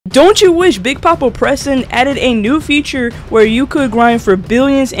Don't you wish Big Papa Preston added a new feature where you could grind for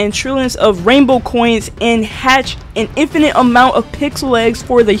billions and trillions of rainbow coins and hatch an infinite amount of pixel eggs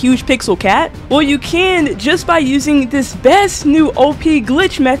for the huge pixel cat? Well, you can just by using this best new OP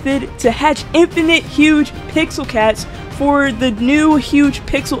glitch method to hatch infinite huge pixel cats for the new huge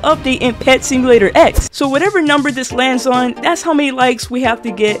pixel update in Pet Simulator X. So whatever number this lands on, that's how many likes we have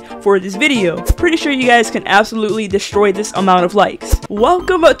to get for this video. Pretty sure you guys can absolutely destroy this amount of likes.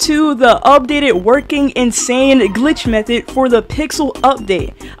 Welcome to the updated working insane glitch method for the pixel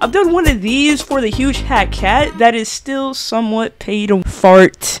update. I've done one of these for the huge hat cat that is still somewhat paid to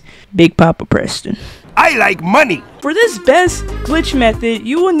fart Big Papa Preston. I like money. For this best glitch method,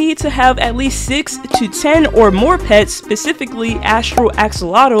 you will need to have at least 6 to 10 or more pets, specifically astral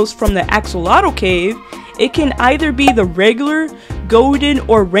axolotls from the axolotl cave. It can either be the regular, golden,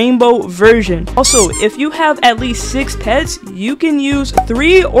 or rainbow version. Also, if you have at least 6 pets, you can use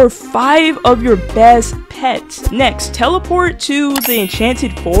 3 or 5 of your best pets. Next, teleport to the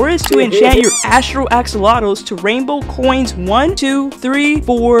enchanted forest to enchant your astral axolotls to rainbow coins 1, 2, 3,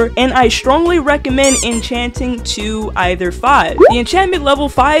 4, and I strongly recommend enchanting to either 5. The enchantment level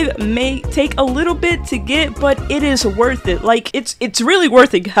 5 may take a little bit to get, but it is worth it. Like, it's really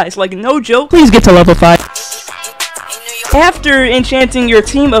worth it, guys. Like, no joke. Please get to level 5. After enchanting your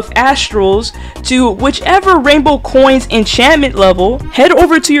team of astrals to whichever rainbow coins enchantment level, head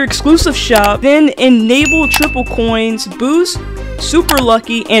over to your exclusive shop, then enable triple coins, boost, super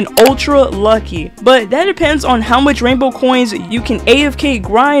lucky, and ultra lucky. But that depends on how much rainbow coins you can AFK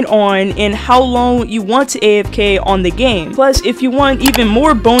grind on and how long you want to AFK on the game. Plus, if you want even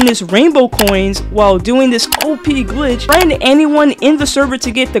more bonus rainbow coins while doing this OP glitch, find anyone in the server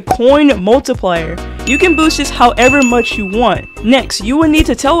to get the coin multiplier. You can boost this however much you want. Next, you will need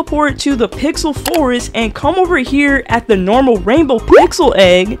to teleport to the pixel forest and come over here at the normal rainbow pixel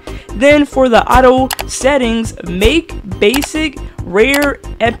egg. Then for the auto settings, make basic, rare,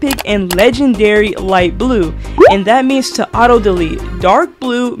 epic, and legendary light blue, and that means to auto delete. Dark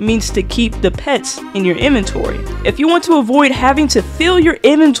blue means to keep the pets in your inventory. If you want to avoid having to fill your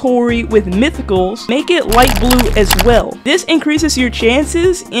inventory with mythicals, make it light blue as well. This increases your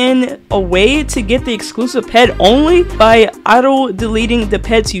chances in a way to get the exclusive pet only by auto deleting the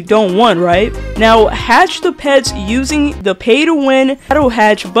pets you don't want, right? Now hatch the pets using the pay to win auto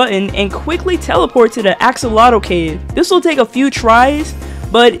hatch button and quickly teleport to the axolotl cave. This will take a few tries,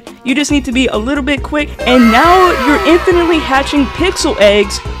 but you just need to be a little bit quick, and now you're infinitely hatching pixel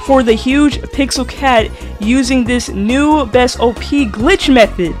eggs for the huge pixel cat using this new best OP glitch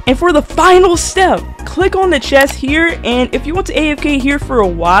method. And for the final step, click on the chest here, and if you want to AFK here for a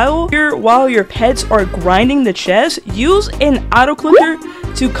while, while your pets are grinding the chest, use an auto clicker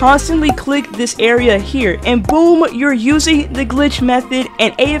to constantly click this area here, and boom, you're using the glitch method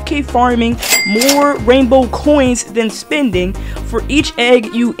and AFK farming more rainbow coins than spending. For each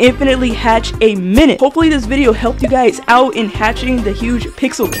egg you infinitely hatch a minute. Hopefully this video helped you guys out in hatching the huge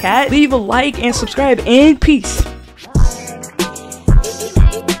pixel cat. Leave a like and subscribe, and peace.